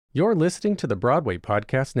You're listening to the Broadway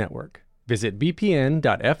Podcast Network. Visit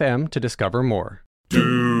bpn.fm to discover more.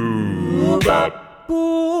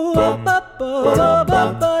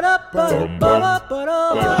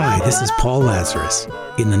 Hi, this is Paul Lazarus.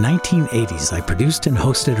 In the 1980s, I produced and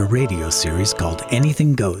hosted a radio series called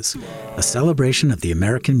Anything Goes, a celebration of the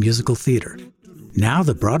American musical theater. Now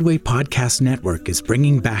the Broadway Podcast Network is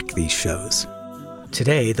bringing back these shows.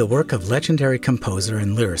 Today, the work of legendary composer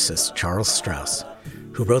and lyricist Charles Strouse,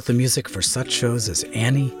 who wrote the music for such shows as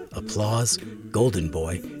Annie, Applause, Golden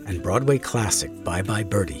Boy, and Broadway classic Bye Bye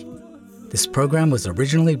Birdie. This program was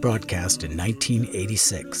originally broadcast in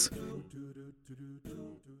 1986.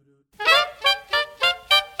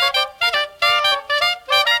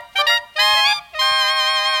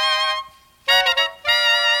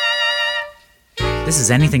 This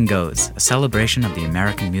is Anything Goes, a celebration of the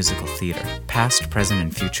American musical theater, past, present,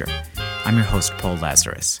 and future. I'm your host, Paul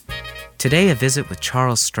Lazarus. Today, a visit with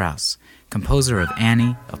Charles Strouse, composer of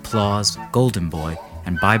Annie, Applause, Golden Boy,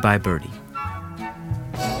 and Bye Bye Birdie.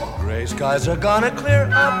 Gray skies are gonna clear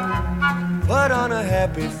up, put on a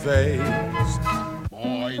happy face.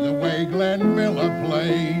 Boy, the way Glenn Miller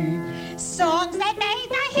played. Songs that made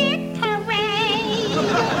the hit parade.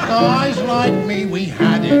 Guys like me, we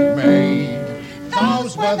had it made.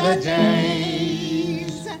 Those were the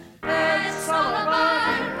days. Ed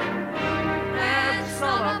Sullivan,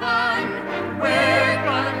 we're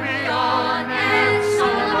gonna be on Ed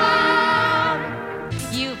Sullivan.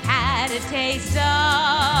 You've had a taste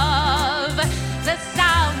of the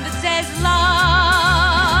sound that says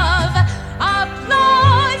love.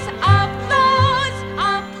 Applause, applause,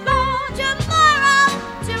 applause.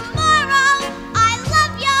 Tomorrow, I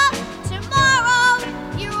love you. Tomorrow,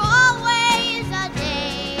 you're always a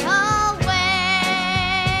day away.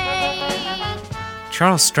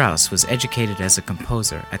 Charles Strouse was educated as a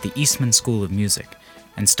composer at the Eastman School of Music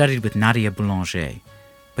and studied with Nadia Boulanger,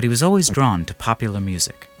 but he was always drawn to popular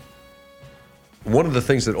music. One of the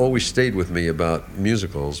things that always stayed with me about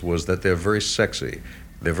musicals was that they're very sexy.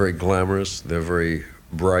 They're very glamorous, they're very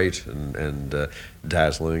bright and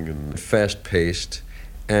dazzling and fast-paced.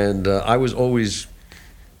 And I was always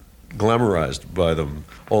glamorized by them.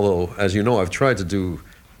 Although, as you know, I've tried to do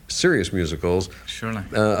serious musicals. Surely.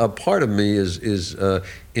 A part of me is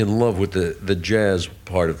in love with the jazz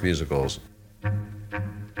part of musicals.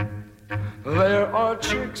 There are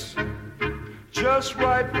chicks just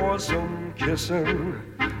right for some kissing,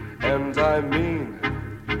 and I mean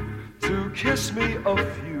to kiss me a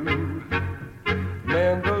few.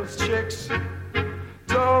 Man, those chicks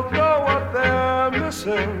don't know what they're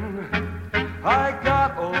missing. I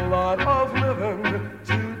got a lot of living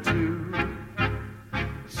to do.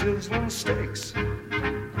 Sizzling steaks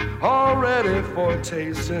all ready for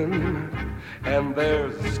tasting, and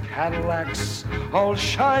there's Cadillacs all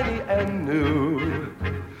shiny and new.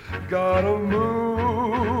 Gotta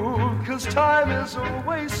move, 'cause time is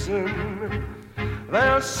a-wasting.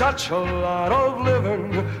 There's such a lot of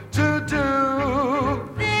living to do.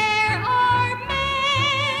 There are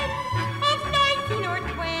men of 19 or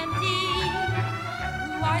 20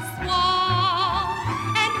 who are suave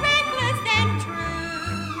and reckless and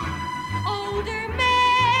true. Older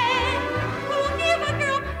men who give a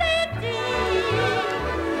girl plenty.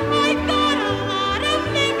 I've got a lot of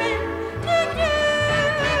living to do.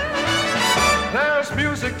 There's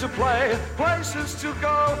music to play, places to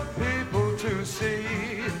go, people to see.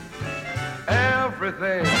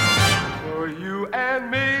 Everything for you and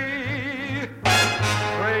me.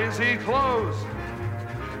 Crazy clothes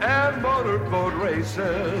and motorboat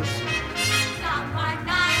races. Some are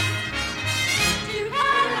nice to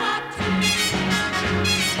have up to.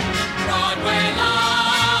 Broadway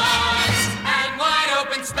lights and wide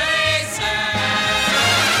open spaces.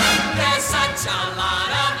 There's such a lot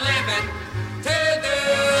of living to do.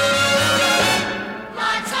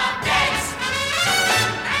 Lots of dates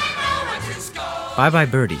and nowhere to score. Bye Bye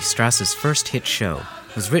Birdie, Strauss's first hit show,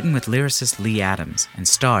 was written with lyricist Lee Adams and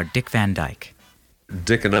starred Dick Van Dyke.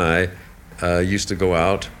 Dick and I used to go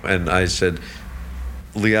out, and I said,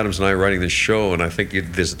 Lee Adams and I are writing this show, and I think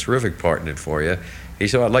there's a terrific part in it for you. He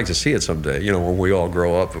said, I'd like to see it someday. You know, when we all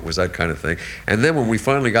grow up, it was that kind of thing. And then when we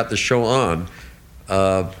finally got the show on,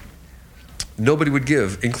 nobody would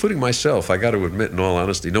give, including myself, I got to admit, in all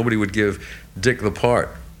honesty, nobody would give Dick the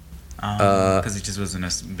part. Because he just wasn't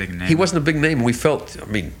a big name. He wasn't a big name. We felt, I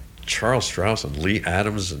mean, Charles Strouse and Lee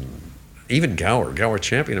Adams and even Gower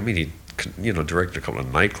Champion. I mean, he, directed a couple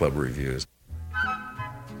of nightclub reviews.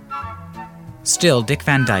 Still, Dick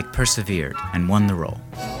Van Dyke persevered and won the role.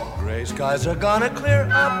 Gray skies are gonna clear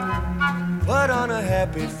up, put on a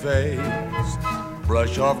happy face.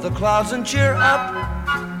 Brush off the clouds and cheer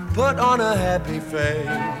up, put on a happy face.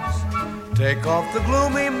 Take off the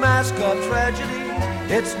gloomy mask of tragedy,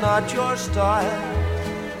 it's not your style.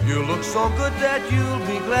 You look so good that you'll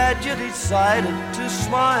be glad you decided to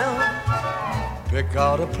smile. Pick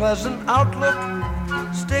out a pleasant outlook,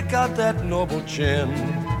 stick out that noble chin.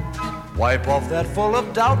 Wipe off that full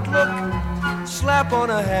of doubt look, slap on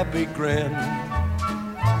a happy grin.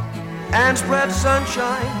 And spread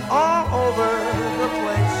sunshine all over the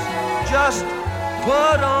place. Just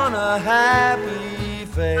put on a happy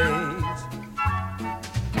face.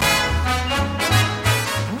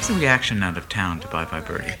 What was the reaction out of town to Bye Bye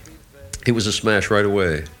Birdie? It was a smash right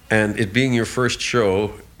away. And it being your first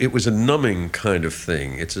show, it was a numbing kind of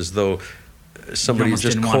thing. It's as though somebody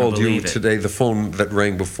just called you today, the phone that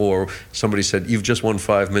rang before, somebody said, you've just won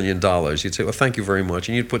 $5 million. You'd say, well, thank you very much.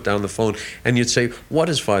 And you'd put down the phone and you'd say, what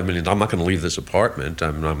is $5 million? I'm not going to leave this apartment.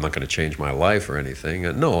 I'm not going to change my life or anything.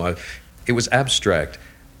 It was abstract.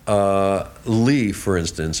 Lee, for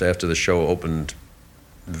instance, after the show opened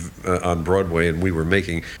on Broadway and we were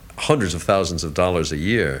making hundreds of thousands of dollars a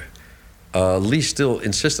year, Lee still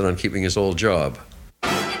insisted on keeping his old job.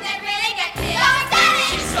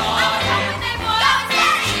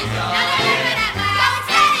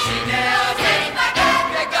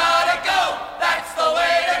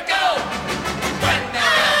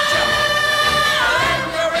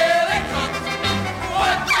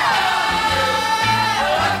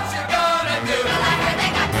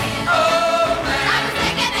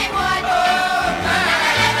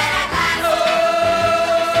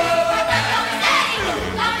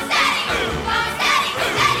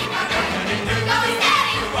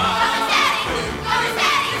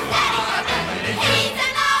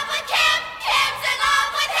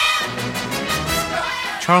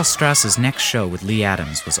 Charles Strauss's next show with Lee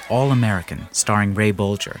Adams was All American, starring Ray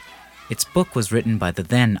Bolger. Its book was written by the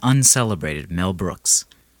then uncelebrated Mel Brooks.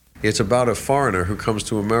 It's about a foreigner who comes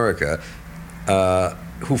to America,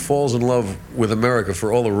 who falls in love with America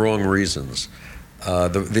for all the wrong reasons.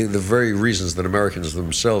 The very reasons that Americans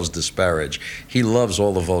themselves disparage. He loves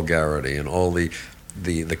all the vulgarity and all the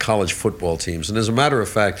college football teams. And as a matter of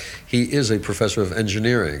fact, he is a professor of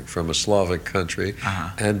engineering from a Slavic country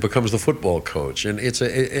and becomes the football coach. And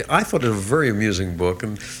I thought it was a very amusing book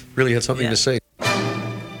and really had something to say.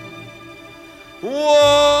 What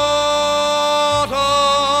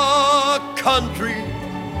a country,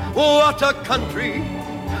 what a country,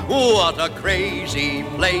 what a crazy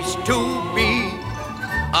place to be.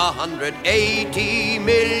 180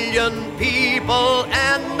 million people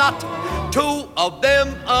and not 2 of them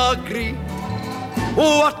agree.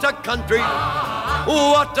 What a country,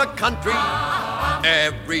 what a country.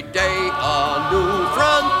 Every day a new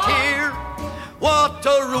frontier. What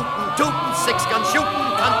a rootin', tootin', 6-gun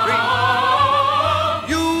shootin' country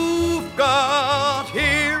you've got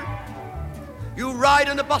here. You ride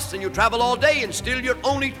in a bus and you travel all day and still you're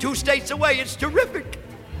only 2 states away. It's terrific.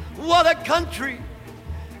 What a country.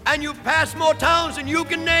 And you pass more towns than you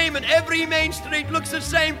can name, and every main street looks the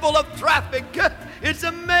same, full of traffic. It's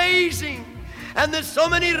amazing. And there's so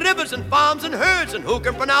many rivers and farms and herds, and who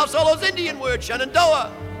can pronounce all those Indian words?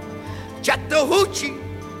 Shenandoah, Chattahoochee,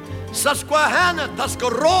 Susquehanna,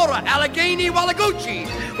 Tuscarora, Allegheny, Wallaguchi.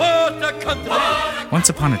 What a country! Once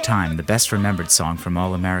Upon a Time, the best remembered song from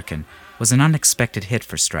All American, was an unexpected hit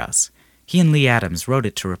for Strauss. He and Lee Adams wrote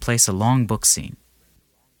it to replace a long book scene.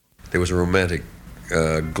 There was a romantic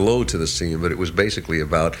glow to the scene, but it was basically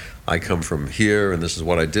about, I come from here and this is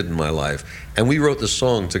what I did in my life. And we wrote the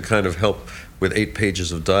song to kind of help with 8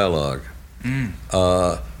 pages of dialogue.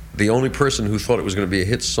 The only person who thought it was going to be a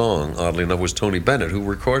hit song, oddly enough, was Tony Bennett, who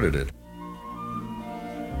recorded it.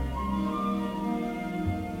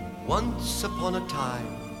 Once upon a time,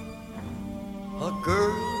 a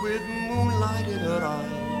girl with moonlight in her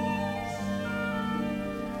eyes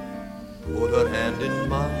put her hand in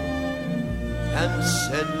mine and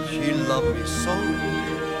said she loved me so.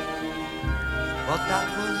 But that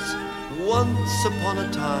was once upon a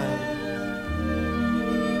time,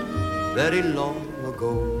 very long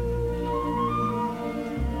ago.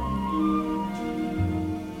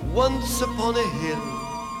 Once upon a hill,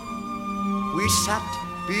 we sat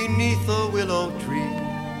beneath a willow tree,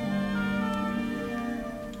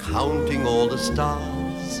 counting all the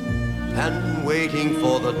stars and waiting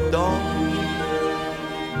for the dawn.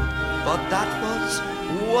 But that was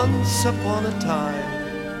once upon a time.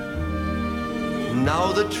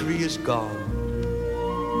 Now the tree is gone.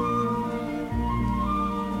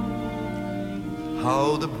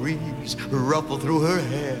 How the breeze ruffled through her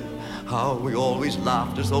hair. How we always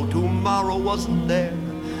laughed as though tomorrow wasn't there.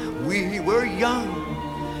 We were young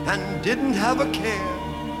and didn't have a care.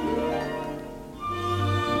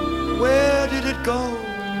 go.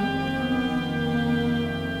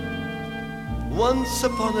 Once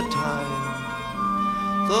upon a time,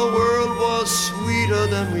 the world was sweeter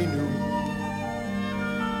than we knew.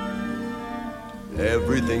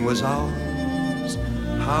 Everything was ours,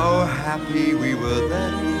 how happy we were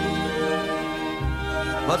then.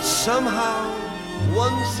 But somehow,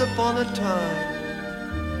 once upon a time,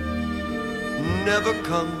 never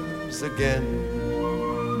comes again.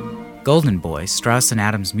 Golden Boy, Strauss and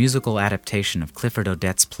Adams' musical adaptation of Clifford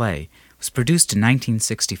Odets' play, was produced in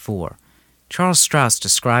 1964. Charles Strauss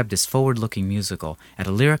described this forward-looking musical at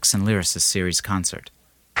a Lyrics and Lyricists series concert.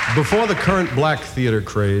 Before the current black theater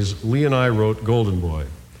craze, Lee and I wrote Golden Boy.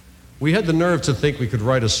 We had the nerve to think we could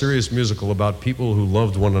write a serious musical about people who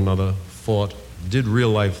loved one another, fought, did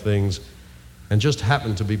real-life things, and just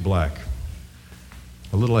happened to be black.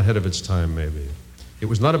 A little ahead of its time, maybe. It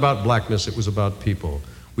was not about blackness, it was about people.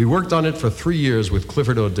 We worked on it for 3 years with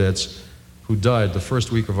Clifford Odets, who died the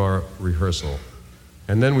first week of our rehearsal.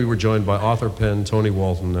 And then we were joined by Arthur Penn, Tony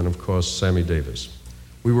Walton, and of course, Sammy Davis.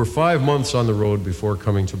 We were 5 months on the road before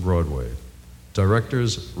coming to Broadway.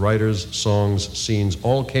 Directors, writers, songs, scenes,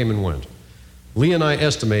 all came and went. Lee and I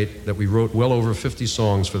estimate that we wrote well over 50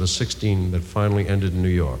 songs for the 16 that finally ended in New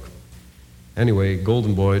York. Anyway,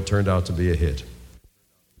 Golden Boy turned out to be a hit.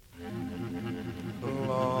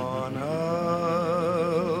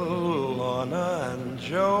 Lorna and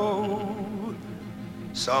Joe,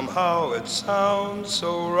 somehow it sounds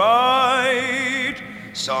so right.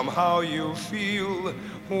 Somehow you feel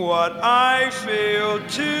what I feel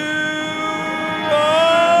too. I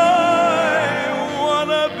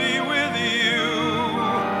wanna be with you.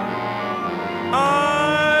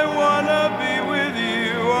 I wanna be with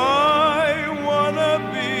you. I wanna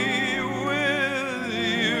be with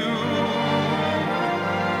you.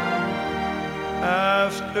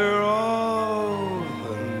 After all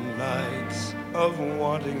the nights of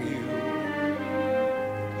wanting you,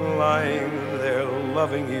 lying there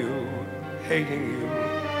loving you, hating you,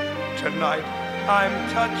 tonight I'm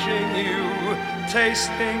touching you,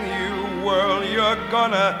 tasting you, world, you're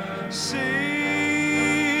gonna see.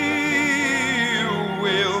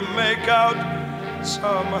 We'll make out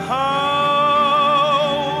somehow.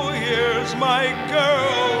 Here's my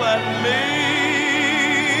girl and me.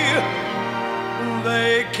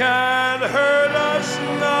 They can't hurt us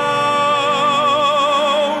now.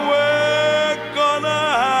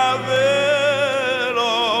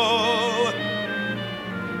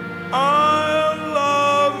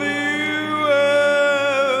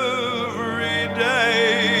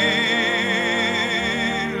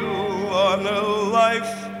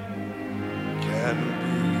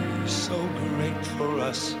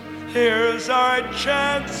 Here's our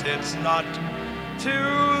chance, it's not too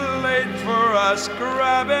late for us.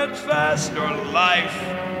 Grab it fast or life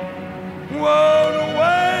won't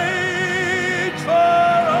wait for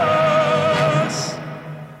us.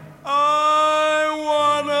 I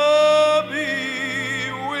wanna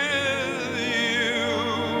be with you.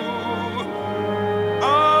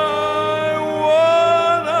 I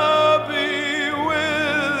wanna be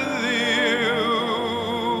with you.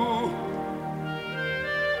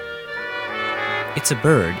 It's a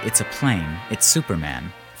Bird, It's a Plane, It's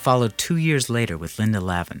Superman, followed 2 years later with Linda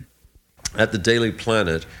Lavin. At the Daily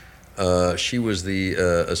Planet, she was the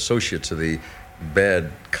associate to the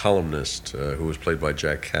bad columnist who was played by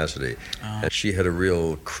Jack Cassidy. And she had a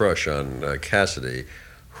real crush on Cassidy,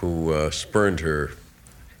 who spurned her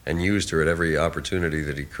and used her at every opportunity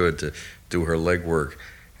that he could to do her legwork.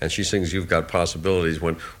 And she sings You've Got Possibilities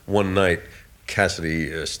when one night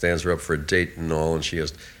Cassidy stands her up for a date and all, and she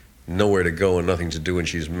has nowhere to go and nothing to do, and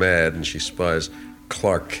she's mad, and she spies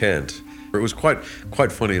Clark Kent. It was quite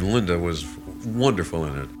funny. Linda was wonderful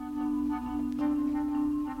in it.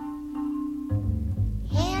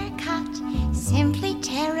 Haircut, simply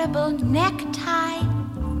terrible. Necktie,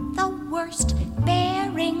 the worst.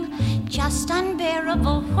 Bearing, just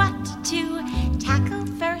unbearable. What to tackle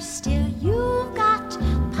first? Still, you've got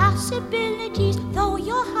possibilities, though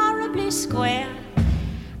you're horribly square.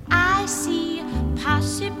 I see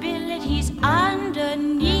possibilities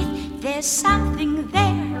underneath. There's something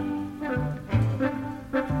there.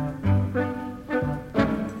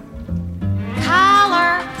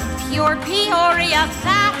 Collar, pure Peoria,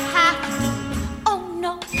 that hat. Oh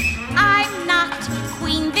no, I'm not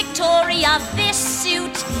Queen Victoria. This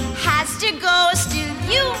suit has to go. Still,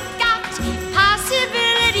 you've got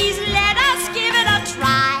possibilities. Let us give it a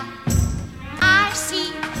try. I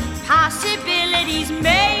see possibilities,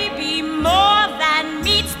 maybe more than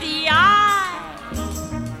meets the eye.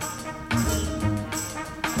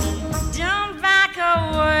 Don't back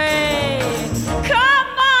away. Come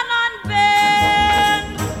on, unveil.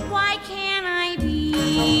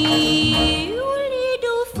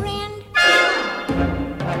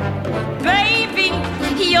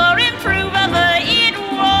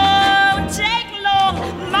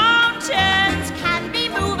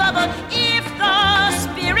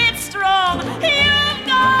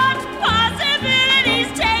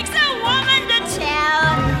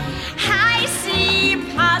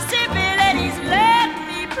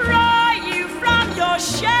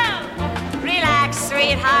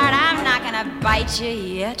 gonna bite you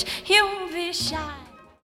yet. You'll be shy.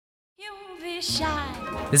 You'll be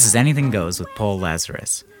shy. This is Anything Goes with Paul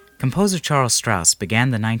Lazarus. Composer Charles Strouse began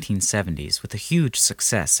the 1970s with a huge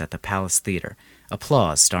success at the Palace Theater,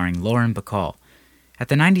 Applause, starring Lauren Bacall. At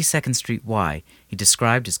the 92nd Street Y, he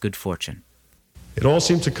described his good fortune. It all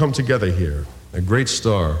seemed to come together here. A great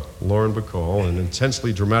star, Lauren Bacall, an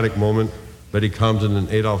intensely dramatic moment Betty Comden and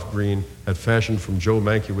Adolph Green had fashioned from Joe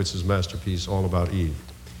Mankiewicz's masterpiece, All About Eve,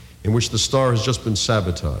 in which the star has just been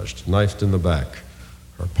sabotaged, knifed in the back,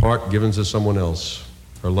 her part given to someone else,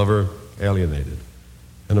 her lover alienated.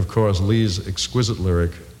 And of course, Lee's exquisite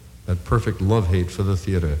lyric, that perfect love-hate for the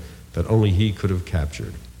theater that only he could have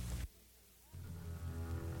captured.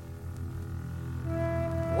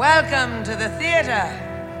 Welcome to the theater,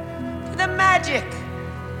 to the magic,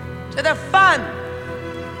 to the fun,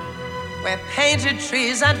 where painted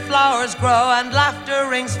trees and flowers grow and laughter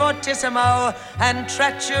rings fortissimo and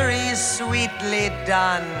treachery's sweetly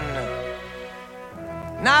done.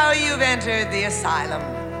 Now you've entered the asylum,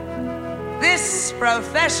 this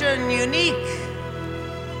profession unique.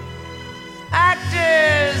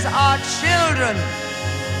 Actors are children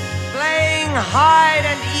playing hide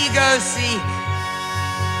and ego seek.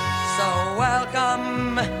 So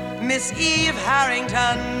welcome, Miss Eve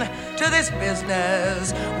Harrington, to this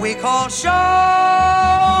business we call show.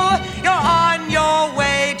 You're on your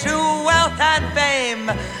way to wealth and fame.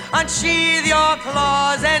 Unsheathe your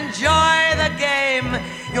claws, enjoy the game.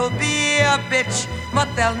 You'll be a bitch, but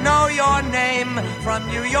they'll know your name. From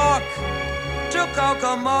New York to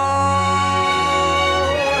Kokomo.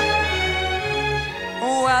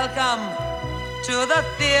 Welcome to the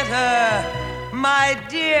theater, my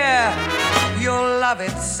dear, you'll love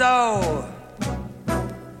it so.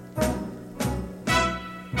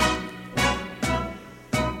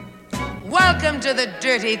 Welcome to the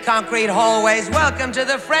dirty concrete hallways. Welcome to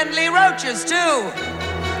the friendly roaches, too.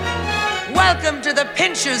 Welcome to the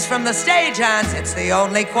pinchers from the stagehands. It's the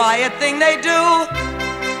only quiet thing they do.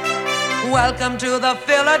 Welcome to the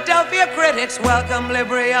Philadelphia critics. Welcome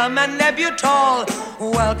Librium and Nebutol.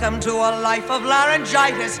 Welcome to a life of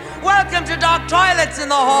laryngitis. Welcome to dark toilets in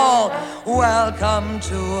the hall. Welcome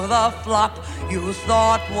to the flop you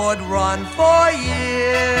thought would run for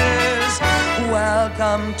years.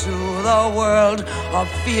 Welcome to the world of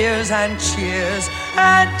fears and cheers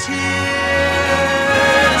and tears.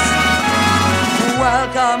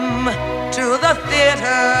 Welcome to the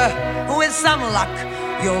theater. With some luck,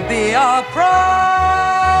 you'll be a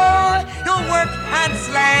pro. You'll work and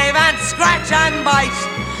slave and scratch and bite.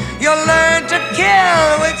 You'll learn to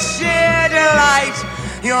kill with sheer delight.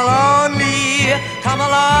 You'll only come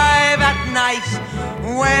alive at night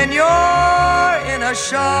when you're in a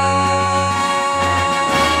show.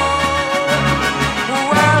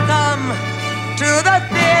 Welcome to the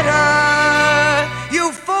theater,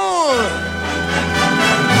 you fool.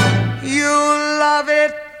 You love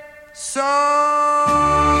it so.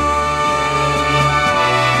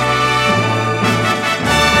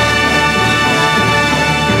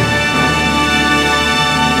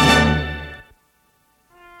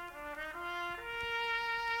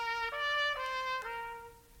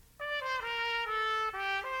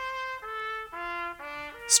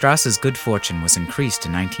 Strauss's good fortune was increased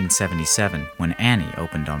in 1977 when Annie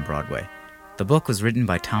opened on Broadway. The book was written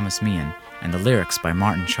by Thomas Meehan and the lyrics by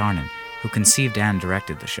Martin Charnin, who conceived and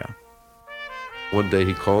directed the show. One day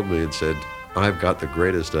he called me and said, I've got the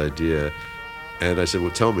greatest idea. And I said,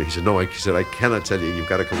 well, tell me. He said, no, I cannot tell you. You've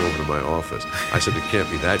got to come over to my office. I said, it can't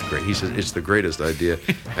be that great. He said, it's the greatest idea.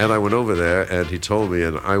 And I went over there, and he told me,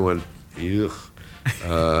 and I went, ugh.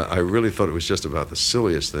 I really thought it was just about the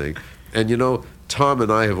silliest thing. And you know, Tom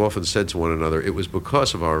and I have often said to one another, it was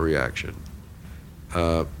because of our reaction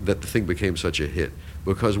that the thing became such a hit.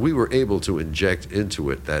 Because we were able to inject into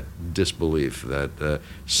it that disbelief, that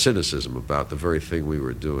cynicism about the very thing we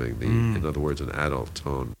were doing, in other words, an adult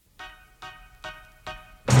tone.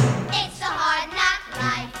 It's a hard knock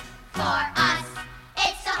life for us.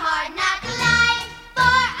 It's a hard knock life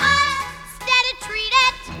for us. Instead of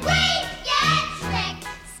treated, we get tricked.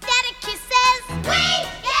 Instead of kisses, we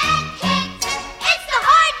get kicked. It's the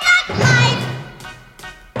hard knock life.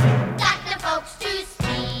 Got the folks to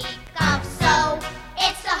speak of, so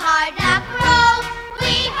it's a hard knock roll.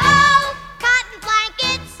 We hoe cotton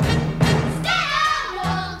blankets, instead of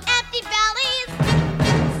wool, empty bellies,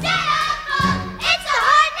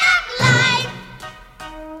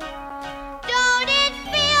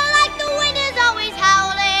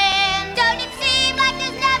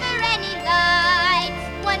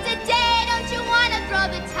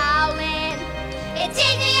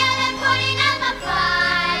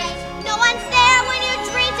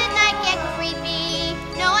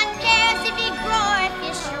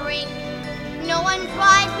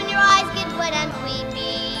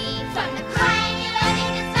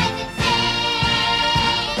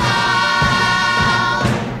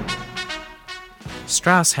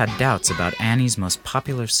 Strauss had doubts about Annie's most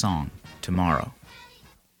popular song, Tomorrow.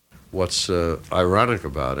 What's ironic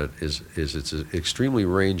about it is it's extremely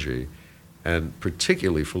rangy, and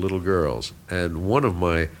particularly for little girls. And one of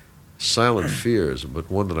my silent fears, but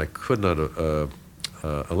one that I could not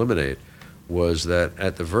eliminate, was that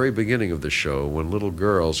at the very beginning of the show, when little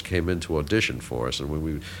girls came in to audition for us, and when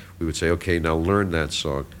we would say, okay, now learn that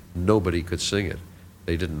song, nobody could sing it.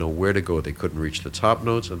 They didn't know where to go. They couldn't reach the top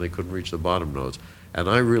notes, and they couldn't reach the bottom notes. And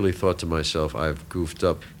I really thought to myself, I've goofed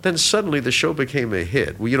up. Then suddenly the show became a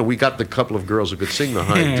hit. We got the couple of girls who could sing the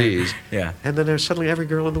high Ds, Yeah. and then suddenly every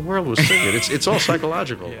girl in the world was singing. It's all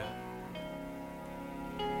psychological. Yeah.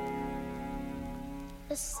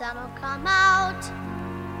 The sun will come out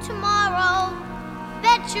tomorrow.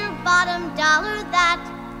 Bet your bottom dollar that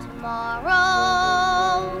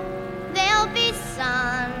tomorrow there'll be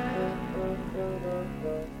sun.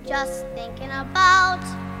 Just thinking about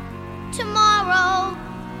tomorrow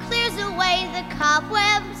clears away the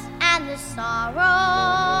cobwebs and the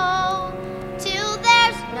sorrow till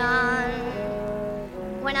there's none.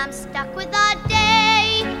 When I'm stuck with a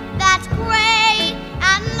day that's gray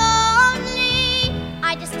and lonely,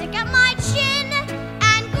 I just stick out my chin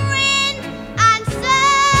and grin and say,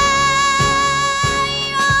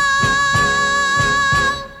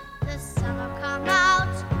 oh, the sun will come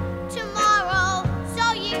out tomorrow,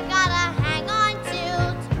 so you gotta hang on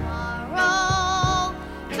till tomorrow.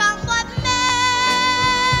 Come what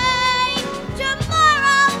may,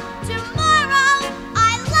 tomorrow, tomorrow,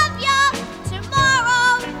 I love ya,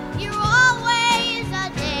 tomorrow, you're always a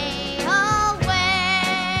day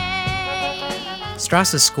away.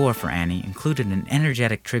 Strauss's score for Annie included an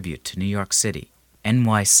energetic tribute to New York City,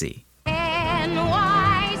 NYC.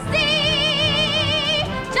 NYC,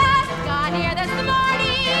 just got here this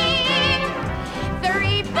morning.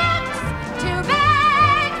 3 books, 2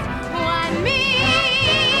 bags, 1 me.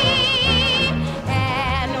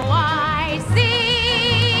 NYC,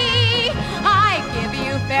 I give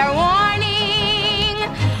you fair warning.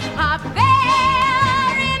 Up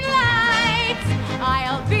there in lights,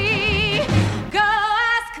 I'll be. Go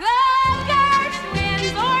ask the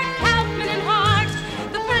Gershwins or Kaufman and Hart,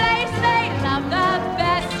 the place they love the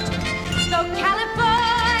best. Though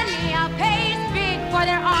California pays big for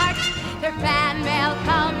their art, their fan mail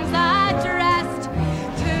comes addressed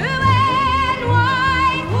to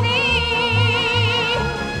NYC.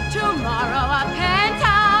 Tomorrow a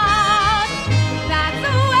penthouse, that's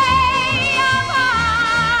way up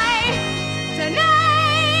high.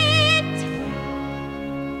 Tonight,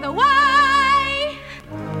 the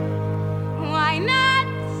why not?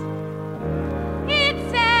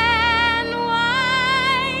 It's NYC.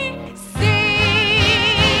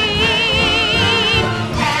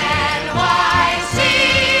 NYC,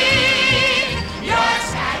 you're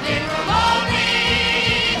sadly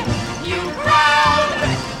lonely. You crowd,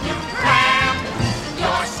 you cram,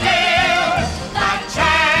 you're still the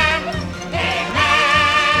champ. Amen.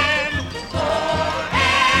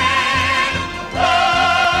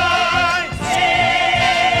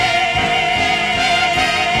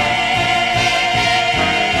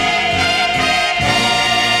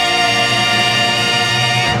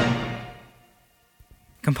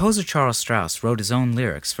 Composer Charles Strauss wrote his own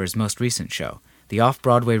lyrics for his most recent show, the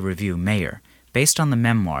off-Broadway revue Mayer, based on the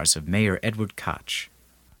memoirs of Mayor Edward Koch.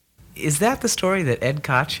 Is that the story that Ed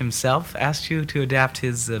Koch himself asked you to adapt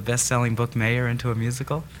his best-selling book Mayer into a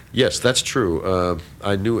musical? Yes, that's true.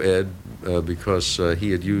 I knew Ed because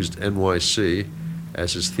he had used NYC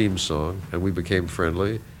as his theme song, and we became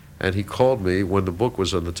friendly. And he called me when the book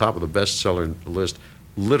was on the top of the bestseller list,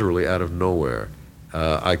 literally out of nowhere.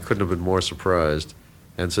 I couldn't have been more surprised,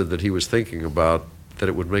 and said that he was thinking about that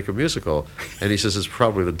it would make a musical. And he says, it's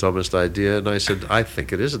probably the dumbest idea. And I said, I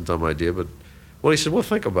think it is a dumb idea, but... Well, he said, well,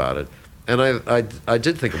 think about it. And I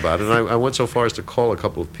did think about it, and I went so far as to call a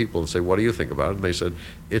couple of people and say, what do you think about it? And they said,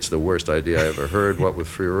 it's the worst idea I ever heard, what with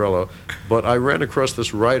Fiorello. But I ran across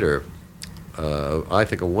this writer, I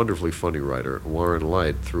think a wonderfully funny writer, Warren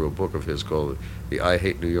Light, through a book of his called the I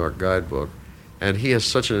Hate New York Guidebook. And he has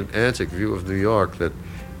such an antic view of New York that,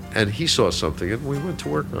 and he saw something, and we went to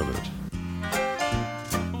work on it.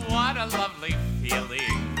 What a lovely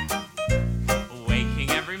feeling,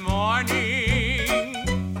 waking every morning,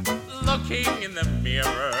 looking in the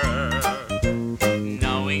mirror,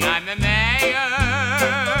 knowing I'm the mayor.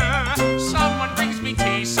 Someone brings me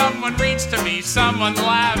tea, someone reads to me, someone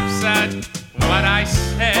laughs at what I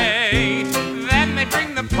say. Then they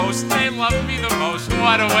bring the post, they love me the most.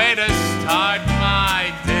 What a way to start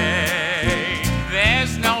my day.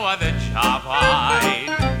 There's no other job I'd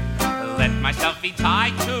let myself be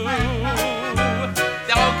tied to.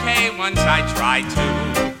 Okay, once I tried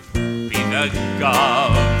to be the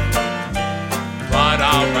gov, but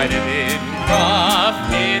I'll write it in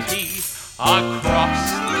graffiti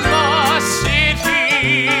across the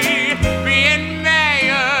city. Being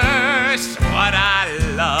mayor's what I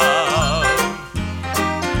love.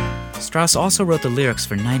 Strauss also wrote the lyrics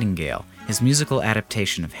for Nightingale, his musical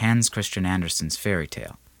adaptation of Hans Christian Andersen's fairy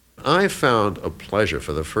tale. I found a pleasure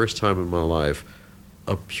for the first time in my life,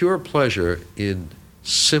 a pure pleasure in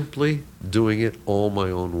simply doing it all my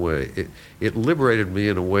own way. It liberated me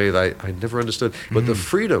in a way that I never understood. But the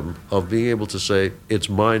freedom of being able to say, it's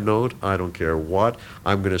my note, I don't care what.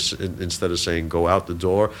 I'm going to, instead of saying go out the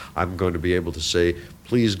door, I'm going to be able to say,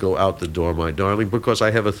 please go out the door, my darling, because I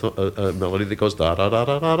have a melody that goes da da da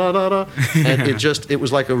da da da da. And it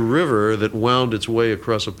was like a river that wound its way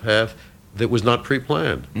across a path that was not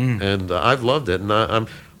pre-planned. And I've loved it, and I'm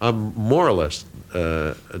more or less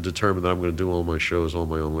determined that I'm going to do all my shows, all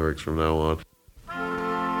my own lyrics from now on.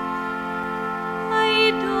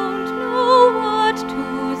 I don't know what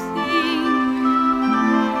to think.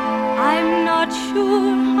 I'm not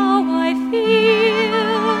sure how I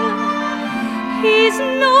feel. He's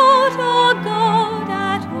not a god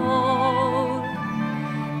at all.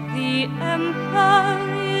 The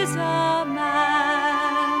emperor is a man.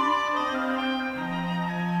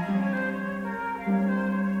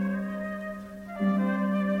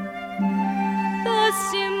 The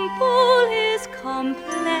simple is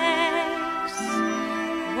complex.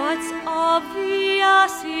 What's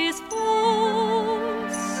obvious is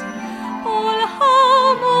false. All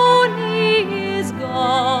harmony is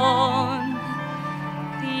gone.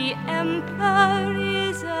 The emperor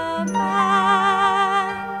is a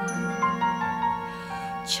man.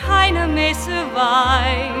 China may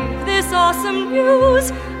survive this awesome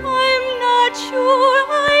news. I'm not sure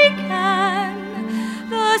I can.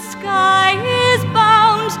 The sky is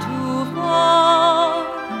bound to fall.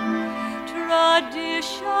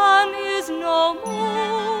 Tradition is no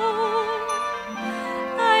more.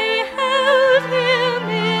 I held him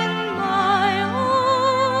in my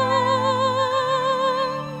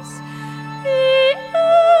arms. The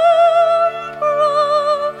emperor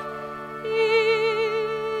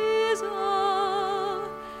is a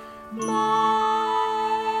man.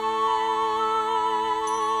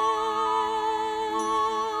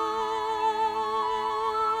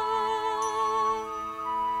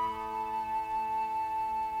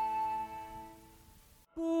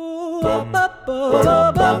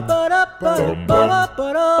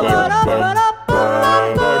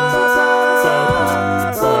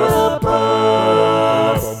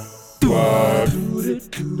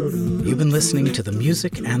 You've been listening to the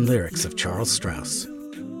music and lyrics of Charles Strauss.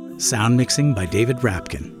 Sound mixing by David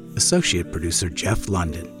Rapkin. Associate producer Jeff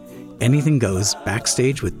London. Anything Goes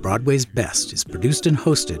Backstage with Broadway's Best is produced and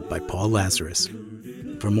hosted by Paul Lazarus.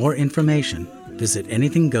 For more information, visit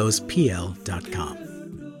anythinggoespl.com.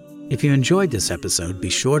 If you enjoyed this episode, be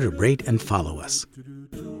sure to rate and follow us.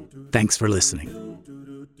 Thanks for listening.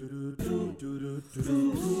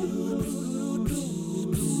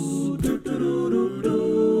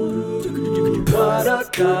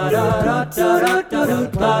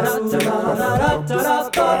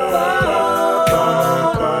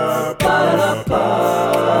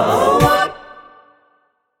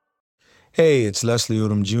 Hey, it's Leslie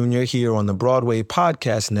Odom Jr. here on the Broadway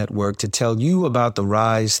Podcast Network to tell you about the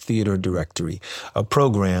Rise Theater Directory, a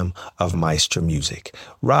program of Maestro Music.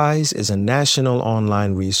 Rise is a national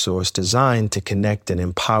online resource designed to connect and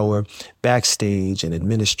empower backstage and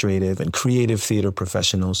administrative and creative theater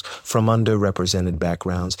professionals from underrepresented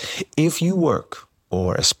backgrounds. If you work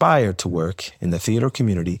or aspire to work in the theater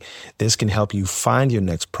community, this can help you find your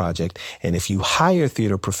next project. And if you hire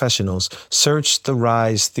theater professionals, search the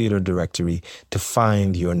Rise Theater Directory to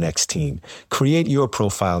find your next team. Create your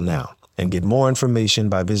profile now and get more information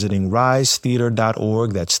by visiting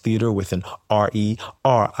risetheater.org. That's theater with an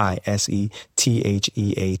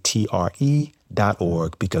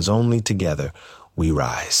RERISETHEATRE.org, because only together we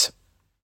rise.